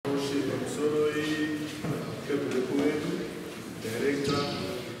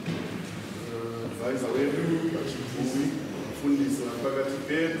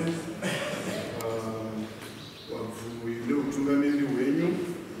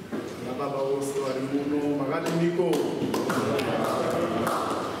Makadiniko.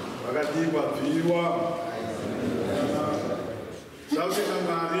 Vakadikwa bviwa. Zvaucheka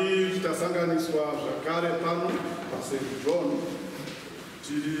Mwari tasanganiswa zvakare pano paSt John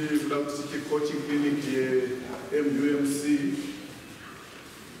tiri kuda kuti tiite coaching clinic yeMUMC.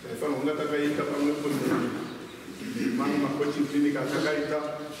 Taifanira kunga takaita pamwepo nemamwe macoaching clinic atakaita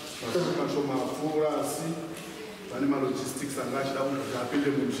mashoma apfuura asi pane malogistics anga achida kuti apinde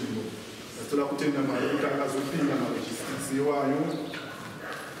munzvimbo. Toda kutenda Mwari kuti akazopinda malogistics iwayo.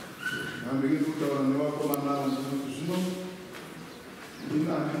 Ndinenge kutaura nevakomana vangu kuti zvino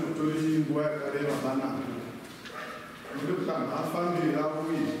ndinotori nguva yakareba banana. Node kuti anhu afambira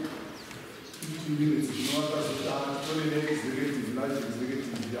uye kuti minutes zvinovakazotatu tore neexecutive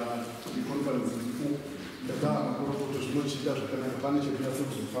executive yeconference iripo ndataa makorokoto zvinochiita zvakanaka pane chekunyatsa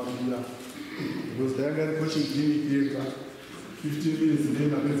kuzofambira because ndayanga iri coaching clinic yega 15 minutes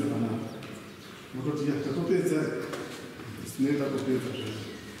ndenda pedza banana. Mototi tatopedza sinoita kupedza zvese.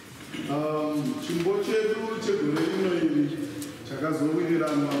 Chimbo chedu chegore rino iri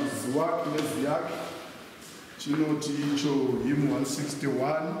chakazowirirana ZEAC neZEAC chinoti icho hymn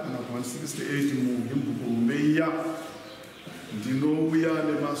 161 kana 168 muhymn Mbeya Ndinouya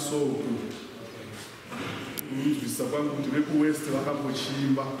Nemasoko. Kunzwisa kwangu kuti vekuwest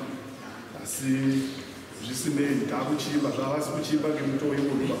vakambochimba asi zvisinei ndaakuchimba zvavasi kuchimba ngemutoo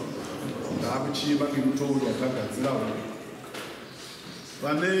iworuba ndaakuchimba ngemutoo wakagadzira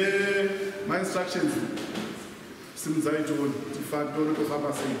vane ma-instructions simudzai tione tione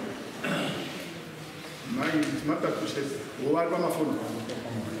kufamba sei. Timatakushesa wovari pamafoni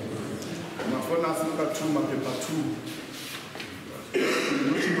mafoni asimuka 2 mapepa 2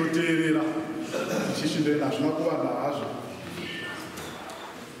 nochinoteerera tichishindoenda hazvina kuvanda hazvo.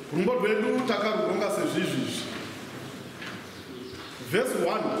 Rumbo rwedu takarugonga sezvizvizvi. Verse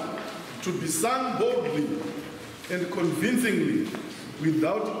 1, to be sung boldly and convincingly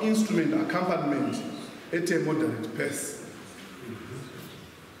without instrument accompaniment at a moderate pace.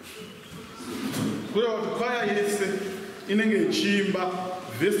 Kureva kuti kwaya yese inenge ichimba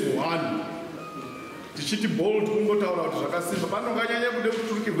verse 1 tichiti bold kungotaura kuti zvakasimba panonganyanya kude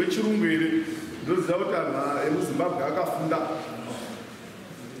kuturukirwe chirungu here. Ndoziva kuti anhu emuZimbabwe akafunda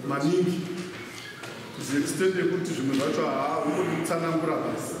maningi to the extent yekuti zvimwe zvacho haungotitsanangura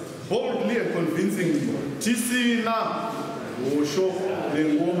basi. Boldly and convincingly tisina hosho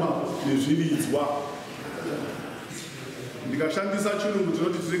nengoma nezviridzwa. Ndikashandisa chirungu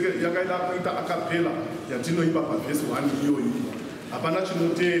tinoti yakaida kuita akapela yatinoimba pavhesi 1 iyoyi. Hapana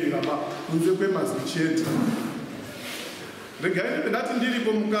chinoteerera kunze kwemazwi chete. Regai ndati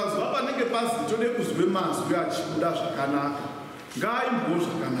ndiripo mukazwa panenge pazi tode kuzwe mazwi achibuda zvakanaka. Ngaaimbo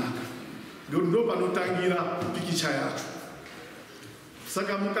zvakanaka. Ndo panotangira pikicha yacho.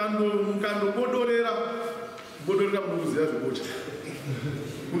 Saka mukandobodorera munokuziva zvekucha.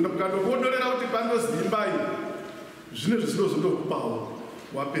 Mukandobodorera kuti pandozimbai zvine zvinozondokupawo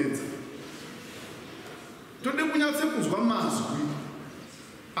wapedza. Tode kunyatse kuzwa mazwi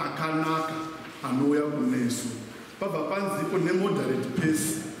akanaka anouya kunesu. Pabva panzipo nemoderate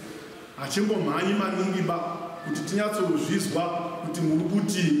pace. Hachimbomhanyi maningi ba kuti tinyatsozvizwa kuti muri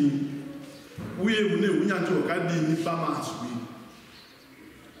kutini uye mune hunyanzvi hwakadini pamazwi.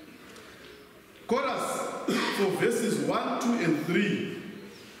 Chorus for verses 1, 2 and 3.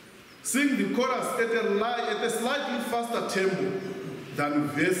 Sing the chorus at a slightly faster tempo than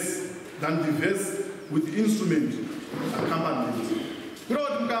the verse with instrument accompaniment.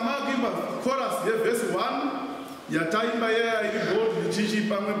 Kuroti mukama kuimba chorus yeverse 1 yataimba iri bold ichichi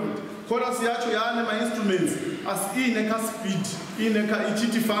pamwe kuti chorus yacho yaane ma-instruments asi iine kaspeed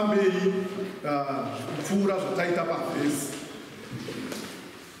ichiti fambei kupfuura zvataita pavhesi.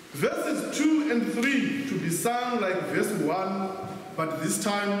 Verses 2 and 3 to be sung like verse 1 but this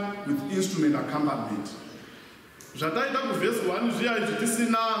time with instrument accompaniment. Zvataita kuverse 1 zviya izvi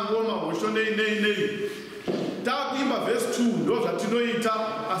tisina ngoma hosho nei takuimba verse 2 ndo zvatinoita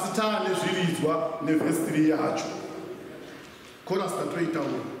asi taane zviridzwa neverse 3 yacho. Chorus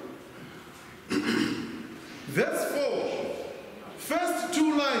tatoitawo. Verse 4, first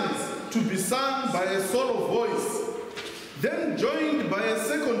 2 lines to be sung by a solo voice, then joined by a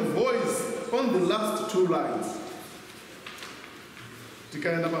second voice on the last 2 lines.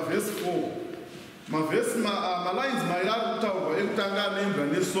 Tikaenda verse 4, malines mairi kutaurwa ekutanga anoimbwa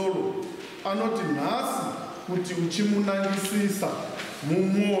nesolo anoti nhasi kuti uchimunangisisa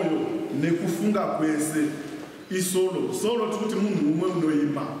mumwoyo nekufunga kwese isolo. Solo tikuti munhu mumwe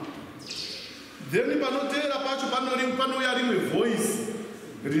unoimba. Then panoteera pacho panouya rimwe voice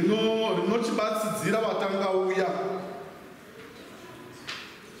rinochibatsidzira vatanga uya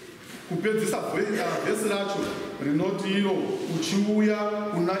kupedzisa vhesi racho rinoti iro uchiuya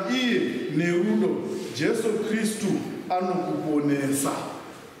kuna iye nerudo Jesu Kristu anokuponesa.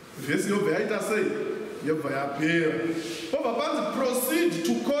 Vhesi yobva yaita sei? Yobva yapera. Pobva panzi proceed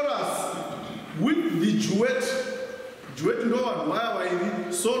to chorus with the duet. Duet ndo vanhu vaya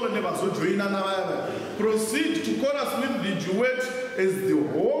vairi solo nevazojoinana vaya. Proceed to chorus with the duet as the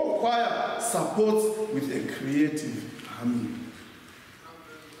whole choir supports with a creative harmony.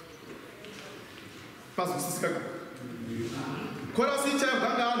 Chorus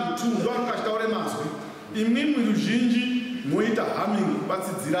ichaibvanga anhu 2 ndo anokashitaure mazwi. Imwimwi ruzhinji moita humming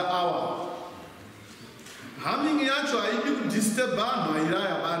kubatsidzira awa. Humming yacho haidi kudisturba vanhu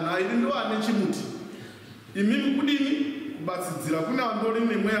vairaya, vanhu vairi ndo vane chimuti. Imimi kudini kubatsidzira kuna vandori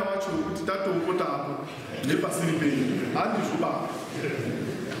nemweya wacho wekuti tatombota apo nepasiri penyu handizvobaba.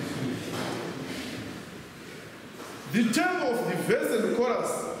 The term of the verse and the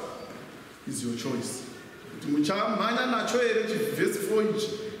chorus is your choice. Kuti muchamhanya nacho here chivhesi 4 ichi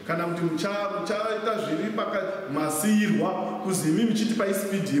kana kuti muchaita zviri pamasiyirwa kuzi imi muchiti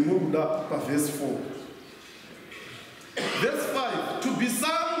paisipidhi yemuruda pavhesi 4. Verse 5, to be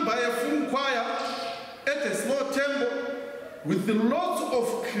sung by a full choir at a small temple with lots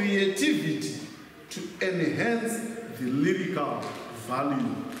of creativity to enhance the lyrical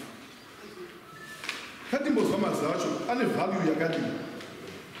value. Katimbozwa mazwi acho ane value yakadini.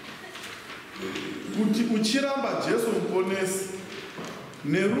 Kuti uchiramba Jesu muponesi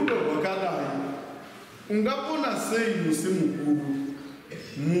nerudo rwakadai ungapona sei musi mukuru?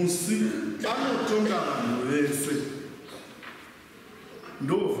 Musi anotonga vanhu vese.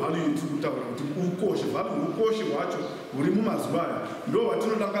 Ndo value itikutaura kuti ukoshe, value ukoshe hwacho huri mumazuva aya ndo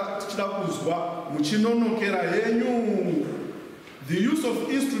hwatinodanga tichida kuzwa muchinonokera yenyu. The use of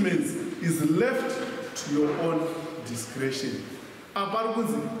instruments is left to your own discretion. Apari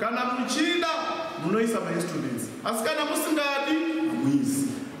kunzi kana muchida munoisa mainstruments, asi kana musingadi hamuisi.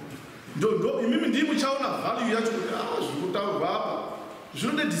 Ndo imimi ndii muchaona value yacho kuti zvirikutaurwa apa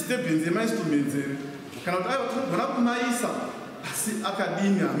zvinode disturbance yemainstruments here, kana kuti aiwa tinogona kumaisa asi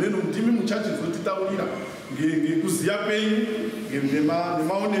akadini ameno ndimi muchachizotitaurira ngekuziya kwenyu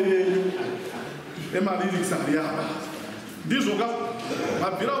nemaonero enyu emalyrics ari apa. Ndizvo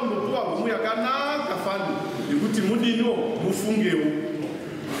mabhira unopuwa humu yakanaka fani yekuti mudiniwo mufungewo.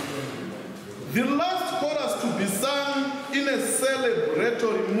 The last chorus to be sung in a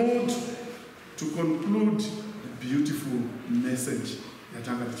celebratory mood to conclude the beautiful message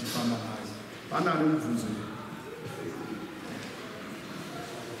yatanga tichifamba nayo. Pana ari mubvunzo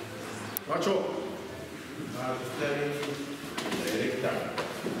wacho director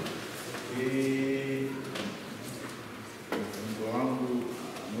wangu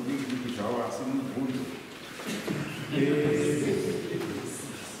mudiki kuti zvawo asi mubvunzo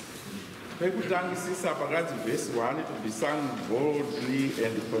pekutangisisa pakanzi verse 1 to be sung boldly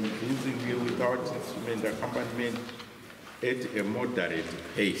and convincingly without instrument accompaniment at a moderate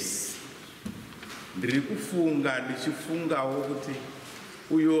pace. Ndiri kufunga ndichifungawo kuti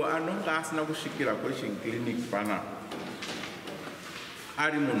uyo anonga asina kusvikira question clinic pana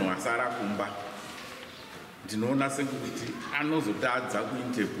ari munhu asara kumba, ndinoona sekuti anozotadza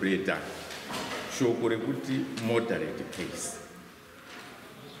kuinterpreta shoko rekuti moderate pace,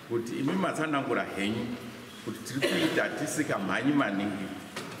 kuti imi matsanangura henyu kuti tiri kuita tisikamhanyi maningi,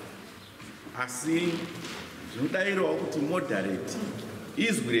 asi zvinodayirawo kuti moderate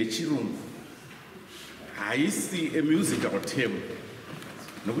izwi rechirungu haisi a musical term,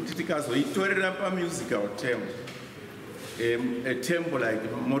 nokuti tikazoitorera pamusical term, a tempo like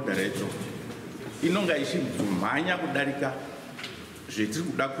moderator inonga ichibvumhanya kudarika zvetiri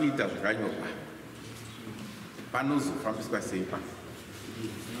kuda kuita zvakanyorwa. Panozofambiswa sei pa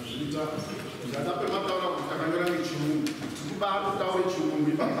ndakapemataura kuti takanyora nechirungu tikubatotaura chirungu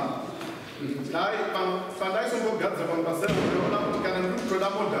ipapa. Pandaisombogadza pambasa ndinoona kuti kana ndiri kutoda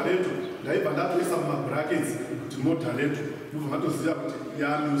moderator ndaibva ndatoisa mumabrackets kuti moderator ndobva matoziva kuti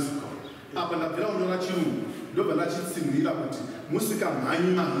yamusical. Apa ndabvira kunyora chirungu ndobva ndachitsimurira kuti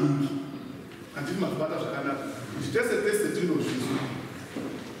musikamhanyi maningi, handiti mazobata zvakanaka kuti tese tese tinozvizwa.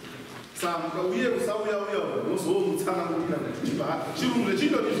 Saka uye kusauya unozomutsanangurira kuti chirungu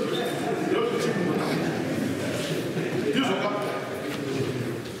rechindoti ndozvechirungu ndizvo.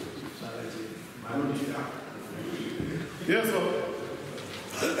 Yeso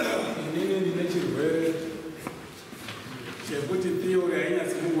inini ndine chirwere chekuti theory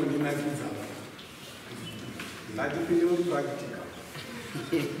hainyatsi kungondinakidza, ngatipinde practical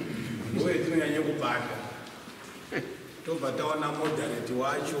uye tinonyanye kubata. Tobva taona moderate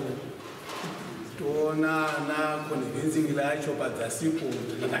wacho toona na convincing lacho padzasipo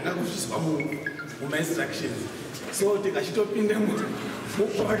ndanga kuzvizwa muinstructions so tikachitopinde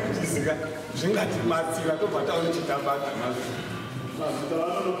mupractice zvingatimatsira tobva taonechitambata nazvo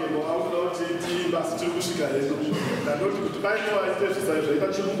basi tiri kusvika hedu ndandoti kuti painovaite zvizayo zvaita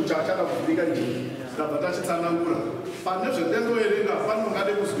chirungu chaachada kuvhika iji tabva tachitsanangura pane zvendenoerenga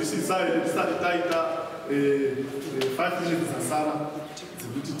panongade kuzwisisa here tisati taita 5 minutes dzasara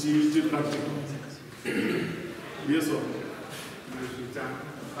dzekuti tiite practical. Yes, sir.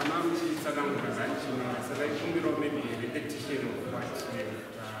 Kana muchitsanangura zachimwe saka ikumbirawo maybe repetition of what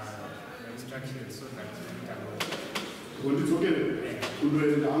instructions so that Ndidzokere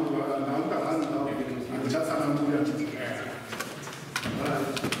kundoenda hangu ndakahani nawo handichatsanangura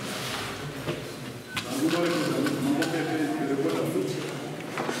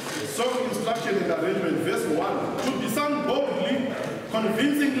Song instruction and arrangement, verse 1. To be sung boldly,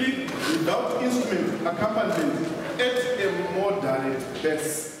 convincingly, without instrument accompaniment, at a moderate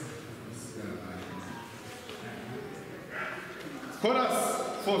pace. Chorus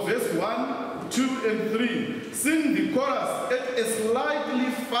for verse 1, 2, and 3. Sing the chorus at a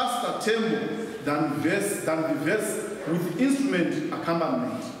slightly faster tempo than the verse with instrument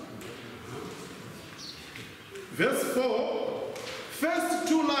accompaniment. Verse 4. First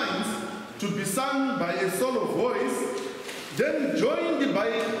 2 lines to be sung by a solo voice, then joined by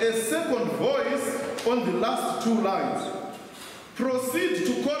a second voice on the last 2 lines. Proceed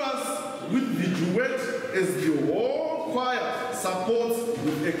to chorus with the duet as the whole choir supports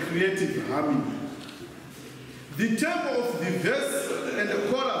with a creative harmony. The tempo of the verse and the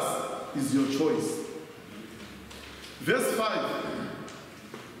chorus is your choice. Verse 5.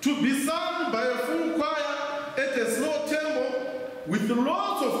 To be sung by a full choir at a slow tempo with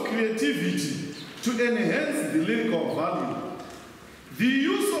lots of creativity to enhance the lyrical value. The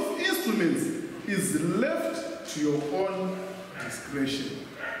use of instruments is left to your own discretion.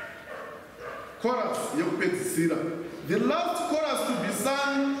 Chorus, the last chorus to be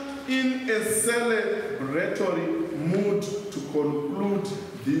sung in a celebratory mood to conclude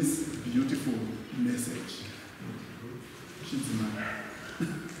this beautiful message.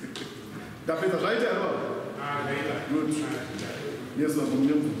 Good. Yes,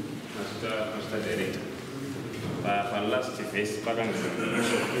 Master Director. For last verse, the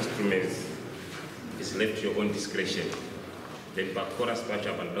use of instruments is left to your own discretion. Then, for chorus, patch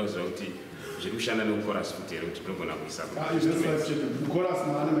up and those out. Jerusalem no chorus for the root to go now. Chorus,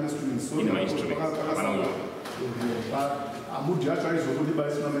 instruments. In my instruments. I'm going to try to buy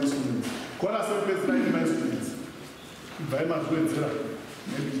some instruments. Chorus, instruments. By my friends,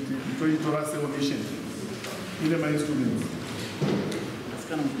 maybe to us a mission. In my instruments.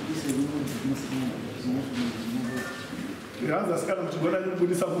 Yes,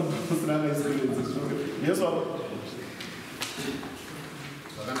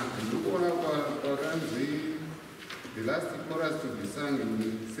 the last chorus to be sung in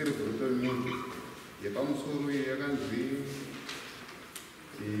celebratory mood. The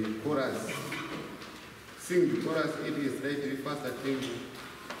chorus. Sing the chorus, it is slightly faster tempo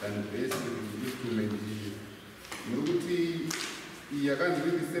than basic instrument. Muruti yakanzi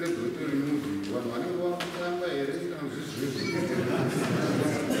the celebratory mood. One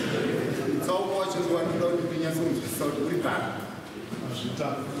it's all watches one without being a sort of bad.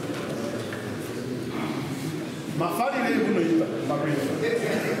 Mafarire kunoita makwenda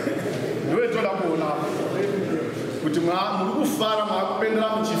ndoitoda kuona kuti muri kufara mwakupendera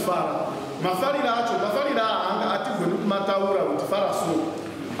muchifara mafarire acho mafarire anga atigoni kumataura kuti fara so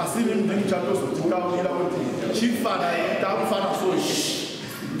asi ndini muchatozotitaurira kuti chifara takufara so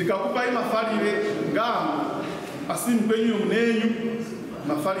ndikakupai mafarire ngangu asi mukwenyu munenyu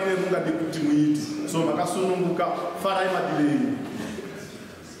mafarire mungade kuti muiti so makasununguka farai madirenyu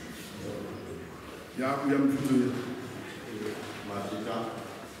yakuya mubvunzo mazita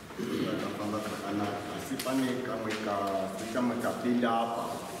akafamba zvakanaka asi pane kamwe kapinda apa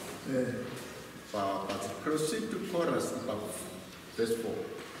but proceed to chorus verse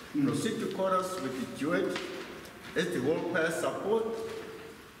 4. Proceed to chorus with the duet as the whole choir support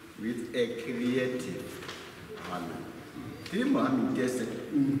with a creative harmony. Three harmony tested,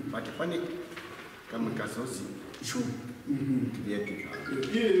 but pane kamwe kazozi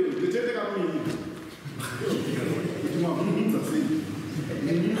creative harmony.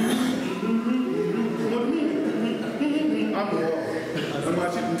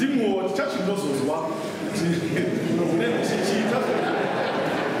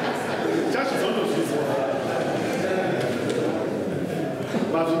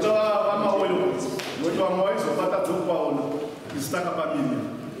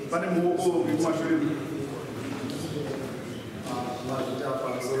 pane muoko kumashure.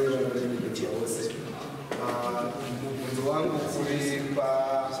 Mubvunzo wangu uri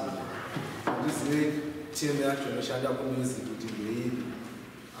pandizive timu yacho inoshanda kumusic kuti ndeiri,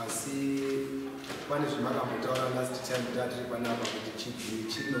 asi pane zvemakambotaura last time tatiri panapa kuti chibviri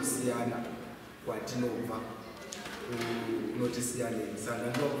chinosiyana kwatinobva kunotisiyanei. Saka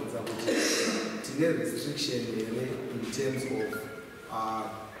ndinobvunza kuti tine restriction here in terms of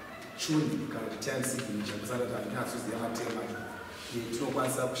tuning kana kuti time signature, kusana kuti handinatsoziva matema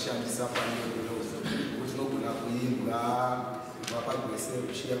tinokwanisa kushandisa paneuza kuti tinogona kuimbwa vapagwese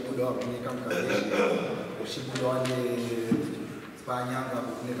uchibudawa kune kamukavation uchibudawa nepanyanga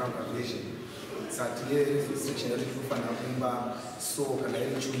kune kamukavation. Saka tine restriction yati tinofanira kuimba so kana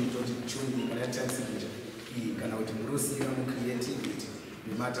iri tuning toti tuning kana iri time signature iyi kana kuti murusira mucreativity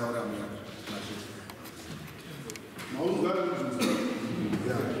nemataura muya mazviti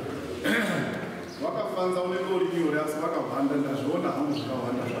wakafanza unenge uri nyore asi wakahwanda ndazviona hangu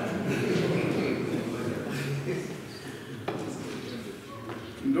zvikahwanda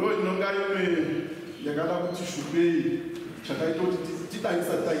ndo inonga imwe yakada kuti shupei zvakaita kuti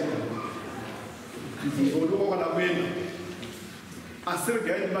tidayisa taita ndodokakwana kuenda asi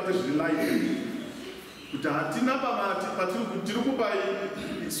regai ndibate zviri live kuti hatina pamati tiri kupa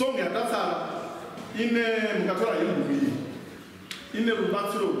song yatatsara ine mukatora hembu iyi ine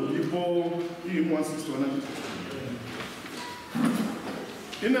rubatsiro ruripo iyi 161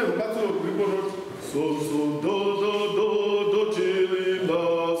 ine rubatsiro ruripo roti so do do do do chirimba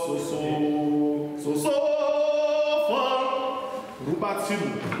so fa rubatsiro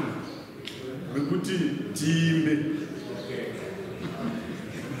rwekuti timbe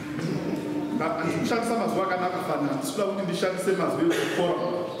kushandisa mazwi akanaka fanana tisikuda kuti ndishandise mazwi ekukora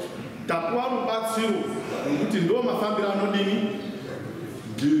tapuwa rubatsiro rwekuti ndo mafambiro anodini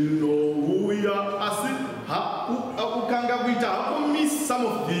ndinouya asi ukanga kuita hako miss some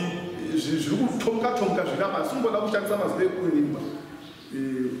of the zviri kutomka zvirapa singoda kushandisa mazwi ekuimba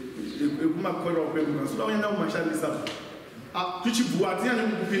ekumakorera kwemba sikuda kunyanya kumashandisa tichibvuwa hatinyanya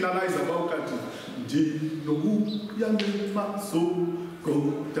kukupinaliza paukati ndinouya nemasoko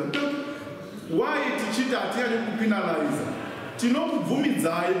why tichiti hatinyanya kukupinaliza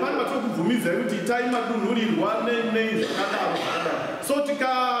tinokubvumidzai pane vatinokubvumidzai kuti itai madunhurirwa nezvakadaro so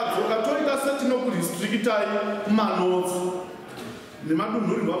tikadzoka toita setinokurestrictai kumanotsi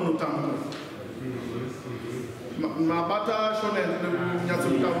nemadunhurirwa munotambura mabata shona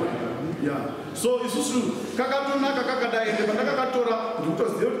nekunyatsotaura so isusu kakatonaka kakadai ende pandakakatora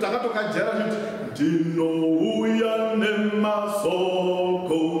ndikutoziva kuti takatokajara kuti ndinouya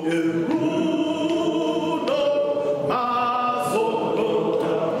nemasoko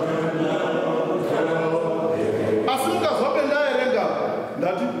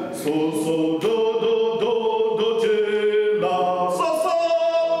so do chela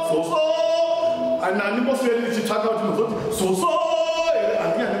so anani mosweri tichitsvaka kuti muzoti so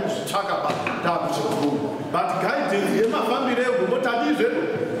handiyani kuzvitsvaka takuchiguru but guidance yemafambiro egombo tadizve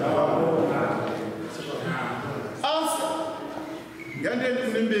asi ngandiende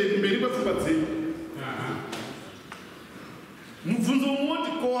kune mberi kwepfungwa dzenyu mubvunzo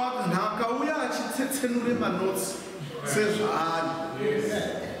umoti ko nhakauya achitsetsenure manotsi sezvaari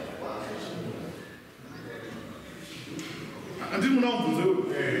andiri muna mubvunzo uyu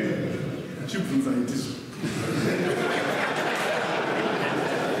chibvunza itizvo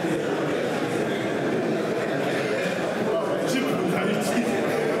chibvunza iti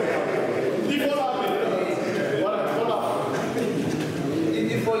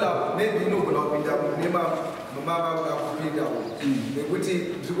ifollow maybe inogona kupinda nemamavakakupinda nekuti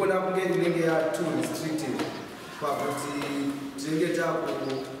ndikuona kunge inenge yatoo restricted pakuti tinenge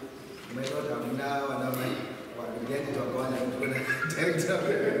takumainoti hamuna vanamai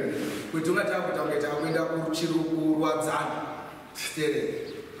kuti ungatakutange takuenda kuchirukurwadzana stere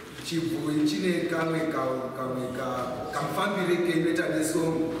chibvuri chine kamwe kamufambire keinoita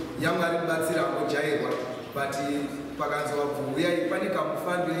nesongo yamwari kubatsira ngojairwa but pakanzwa bvuyai pane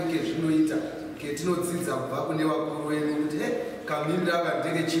kamufambire kezvinoita ketinodzidza kubva kune vakuru venyu kuti kamirira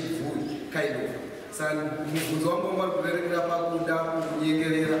akandenge chibvuri kaidofa saka mubvunzo wangu wamwari kurerekera pakuda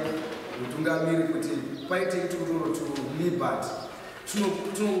kunyengerera utungamiri kuti paite tururo tulibat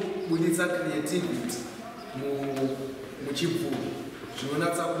tunobuditsa creativity muchibvuru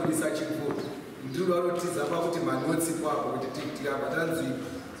zvinonatsa kubudisa chibvuru ndiro vanotiza pakuti manotsi kwako kuti tikaba tanzi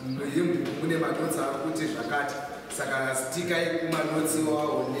muhembu mune manotsi ari kuti zvakati saka stikai kumanotsi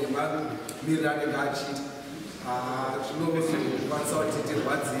wawo nemamiriro anenge achiita zvinokwanisa kuti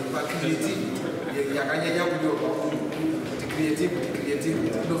tirwadzei pacreativity yakanyanya kunyorwa kuti creativity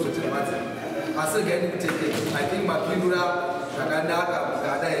inozotirwadza asi regai ndikuteketi I think mapindura zvakanaka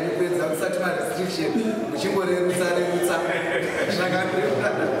mukada henyu kuedza kusati marestriction muchingorerutsa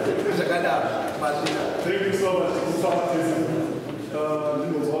zvakadaro mazvina. Thank you so much.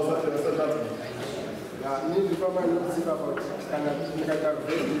 Nini pamanotsa kana ndikaita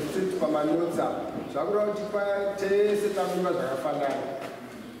very strict pamanotsa zvakureva kuti tese tamima zvakafanana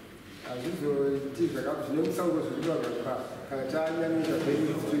hazvizoiti zvine musango zvirikuvazvaka kana tanyanyisa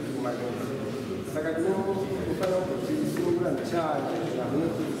very strict mumanotsa saka tinofanira kuti sinongura ndichanje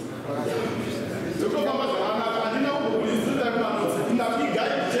ndokofamba zvakanaka handina kumbobudisira kumanotsa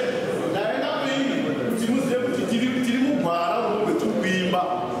ndakigaite ndaenda kuini kuti muzive kuti tiri mugwara runobve tikuimba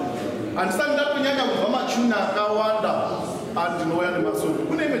handisati ndakunyanya kubva machuni akawanda andinouya nemasoko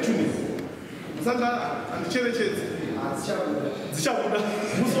kune imwe chuni saka handicherechedzi dzichabuda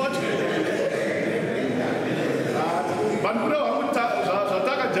musi wacho bandure hwangu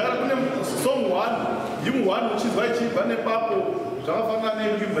zvatakajara kune song 1 him 1 uchizwa ichibva nepapo zvakafanana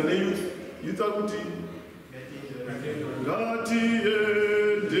neimba neyouth ari kuti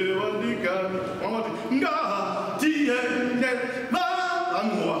ngatiende wandikani wamati ngatiende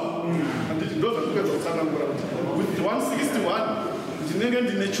vanhuwa handiti ndo zvakupedza kutsanangura kuti with 161 ndinenge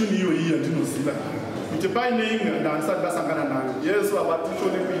ndine chuni iyo iyi yandinoziva kuti paine imwe ndaandisati ndasangana nayo yesu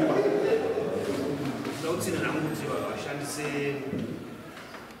abatishone kuimba ndautsina nangu kuti vashandise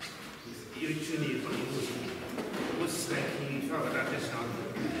iyo chuni pamuzi because like zvavakadatesha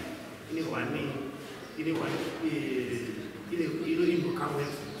ine imbo kamwe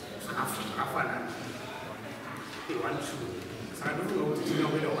zvakafanana one two saka ndofunga kuti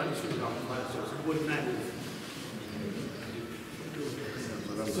tingakwenda one two zvikuonani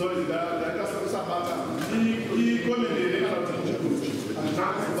so ndakasabata ikomendere kana kuti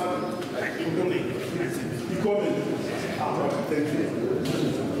ikomende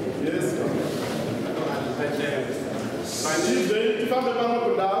yes andizve tifambe pamwe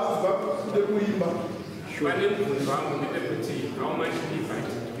kudaakuva kude kuimba pane mubvunzo wangu ndepekuti how much effort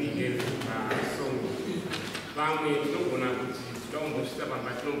we have song vamwe tinogona kuti titakumbosvika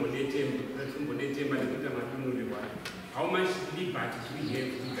pamba tinombodetemba nekuita matunhurirwa how much liberty we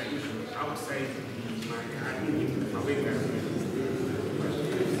have kuita izvo outside mawega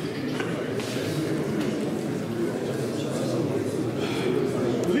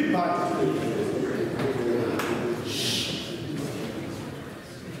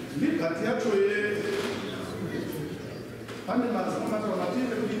liberty yacho pane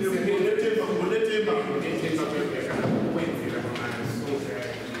mazamamatative kuinetemba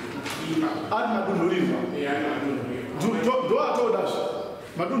ari madunhurirwa ndo atodazve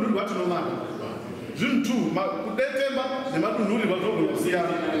madunhurirwa atinomaka zvinhu 2 kudetemba nemadunhurirwa zvinogona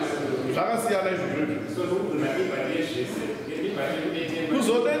kusiyana zvakasiyana izvozvo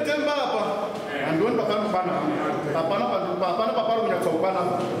kuzodetemba apa handioni papanokwana hapana papari kunyatsa kukwana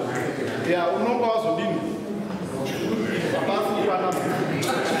ya unonga wazodini hapasi kukwana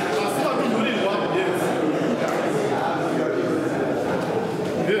asi madunhurirwa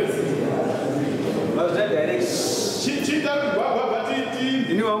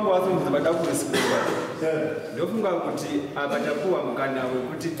ini wangu wasungudza vadakuresikova ndofunga kuti apa tapuwa mukana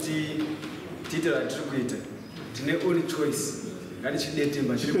wekuti tiite zvatiri kuita tine only choice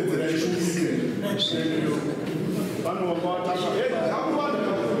ngatichidetemba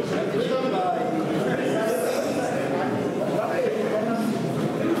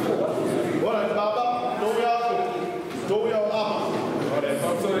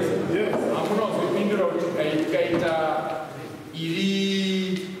hamunazopindura kuti kaita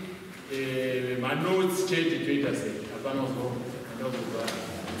iri manotsi chete toita sei hapana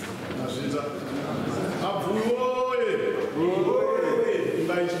azvita abvuyoye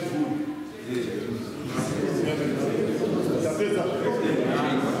imba ichibvuyo tapedza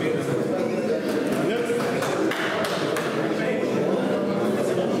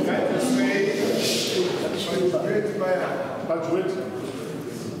pajueti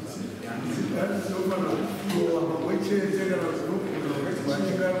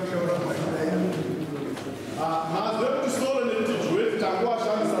mazve kuti soro nekuti jueti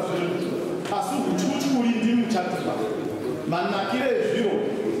tangoashandisa zvinhu asi uchuchuri ndi muchatiba manakire ezviro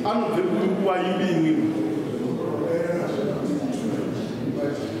anobve kunguva imbi imwimwe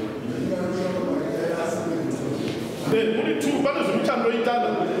muri 2 pane zvemuchandoitana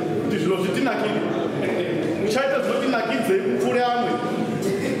kuti zviro zvitinakire muchaita zvinotinakidzei kupfuure amwe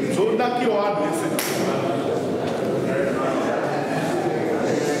zvonakira vanhu vese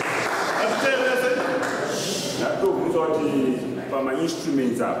ndatokuudza kuti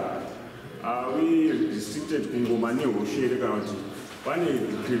pamainstruments apa Are we restricted to Ngomane or Share County? One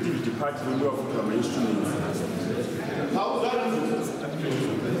creativity part of my instruments. How that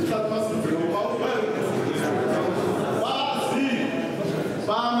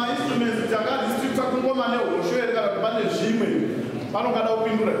my instruments district Ngomane or Share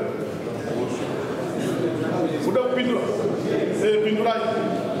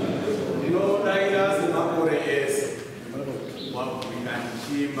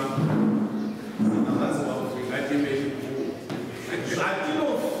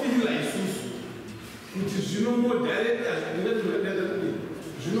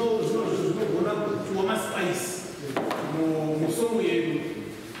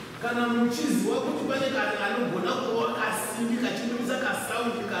kana muchizi wakuti pane kana anogona kuva kasimbi kachimisa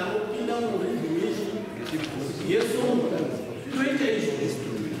kasaundi kanopinda murhythmishi yesongo toita izvo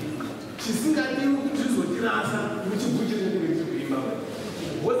chisingadiwi kuti zvizotirasa muchigutireekuimba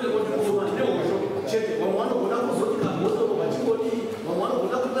vose kotikoma nehosho chete vamwe vanogona kuzoti kabhotoro vachingodi vamwe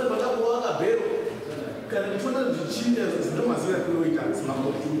vanogona kupari pakakuva kabhero kana tichiona zvichinja zvinomazira kunoita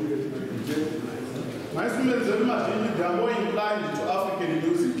My instruments are more inclined to African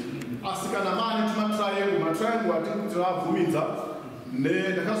music. Asikana mani triangle, matriangle atikuti avumidza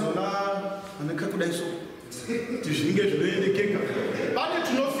ndakazona ndakakudaiso tizvinge zvinoendekeka. Pane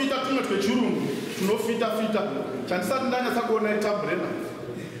tunofita tumwe twechirungu tunofita chandisati ndanyatsa kuona itambrena.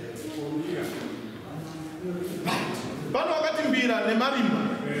 Pano wakati mbira nemarimba.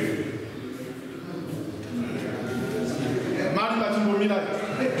 Marimba chimbomira.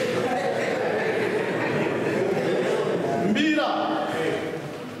 Mbira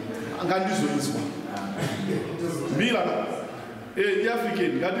angandizoizwa mbira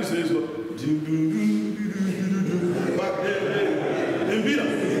African ngandizoizwa mbira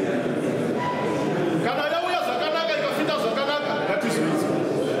kana yauya zvakanaka ikafita zvakanaka ngatizoizwa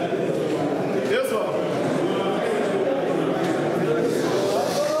yeso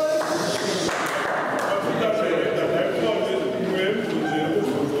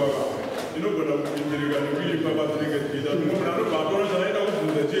inogona kupindirika nekuipa patinenge tichiita maporo zvanaita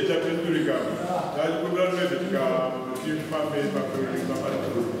kubvunza chiye chapindurika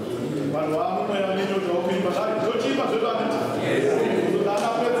vanhu vamumweya minoda kuimba zvochiimba zvedaviti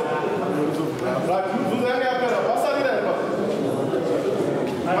bvunza yange yapera vasarira ipa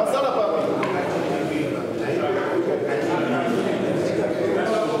vasara papi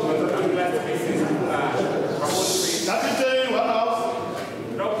ngatitei one house.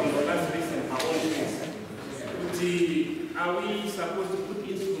 Are we supposed to put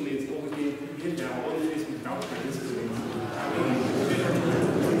instruments or we can get our own place without the instruments?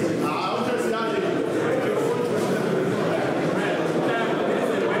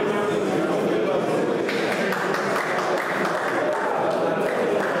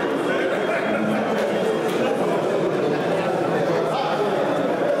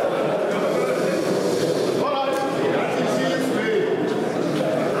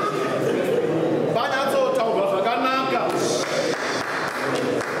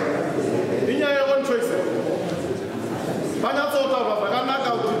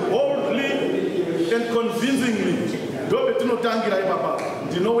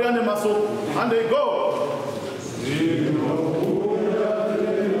 Ndinouya Nemasoko, and they go.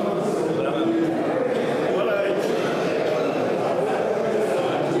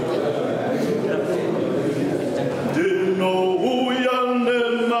 Ndinouya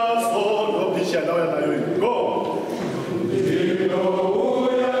Nemasoko, pisha nawe nayo go.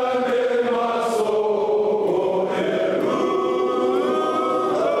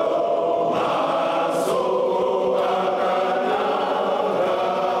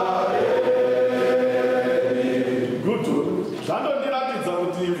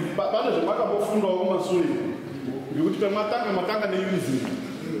 matanga neunizim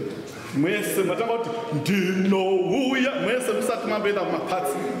mwese matanga kuti ndinouya mwese musati mamboenda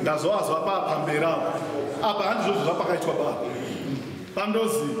kumapatsi ndazoazwa pamberi apo apa handizvozvo zvapakaitwa papa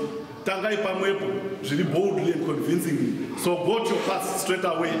pandozi tangai pamwepo zviri boldly and convincingly, so go to your parts straight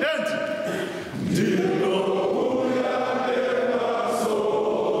away and ndinouya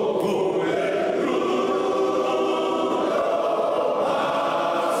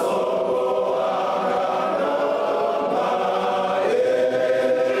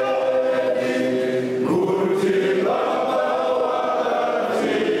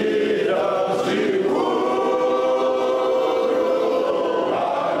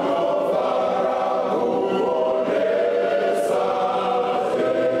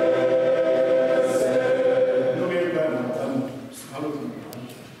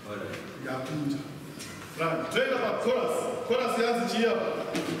Right, train about chorus. Chorus has here.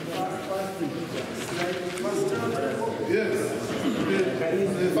 Yes.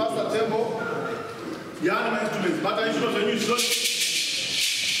 The faster tempo. Young instruments, but I should not use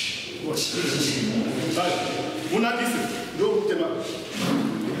right. Unadisi. No tema.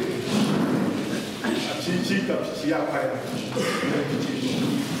 Chichika, chiapaya.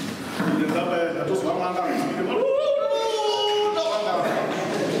 The number that was one man.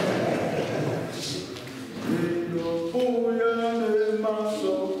 Ndinouya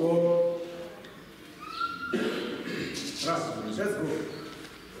Nemasoko. Let's go.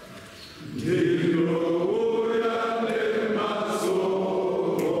 Ndinouya Nemasoko.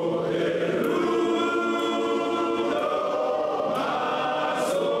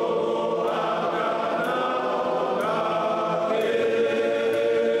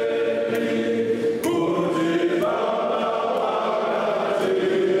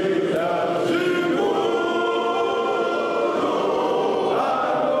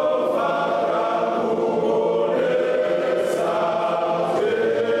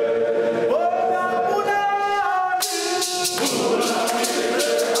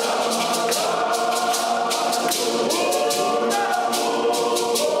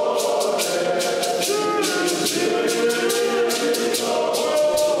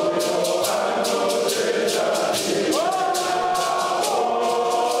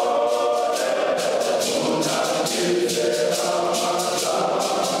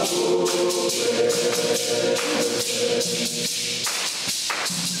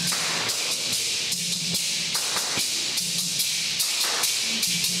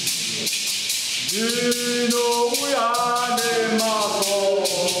 Ndinouya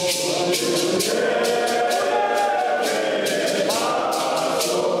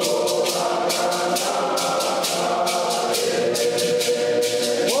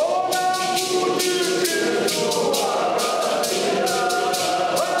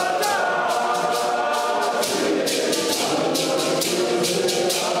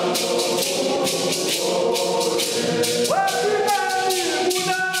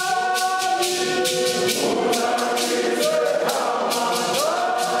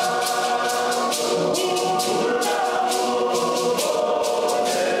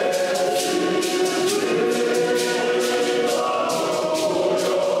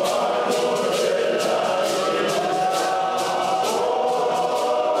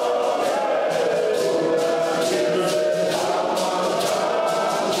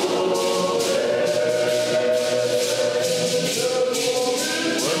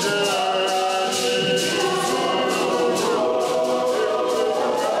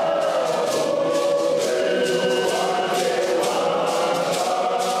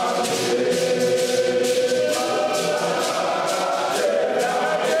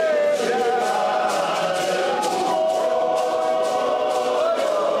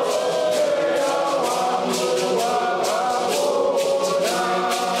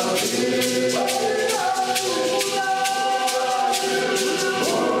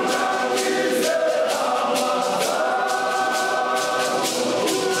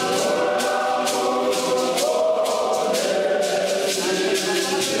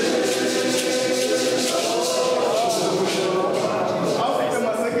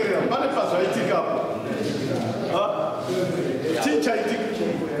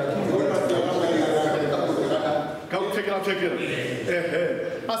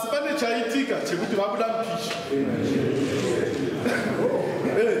asipane chaitika chekuti vabuda mupishi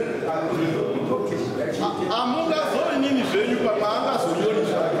amungazonini zvenyu pamwe angazonyori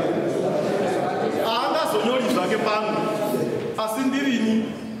zvake haangazonyori zvake pamwe asi ndirini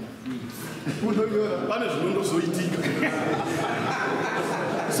pane zvinondozoitika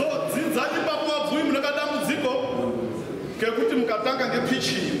so dzidzani papumabvui munaka dambudziko kekuti mukatanga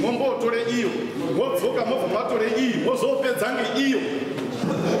ngepichi mombotore iyo modzoka mobva matore iyi mozopedza ngeiyo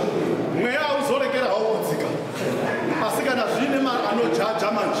mweya auzorekera hawo kudzika asi kana zvine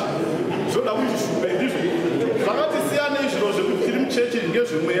anojaja manje zvoda kuzvishupe ndizvo zvakati siyanei zviro zvekuti tiri muchechi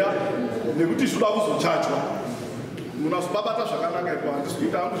ngezvemweya nekuti zvoda kuzojajwa munhu azobabata zvakanaka ipo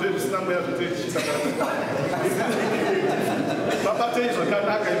handizvikuita hangu zvezvisina mweya zviteichiisa babatei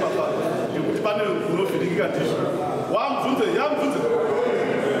zvakanaka ipapa nekuti pane unovhiringika ndizvo wamubvunze yamubvunze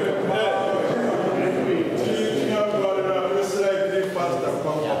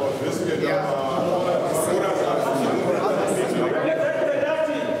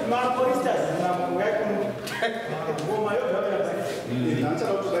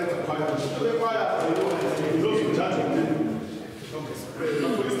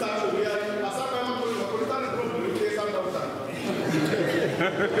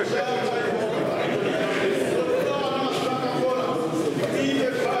Yeah.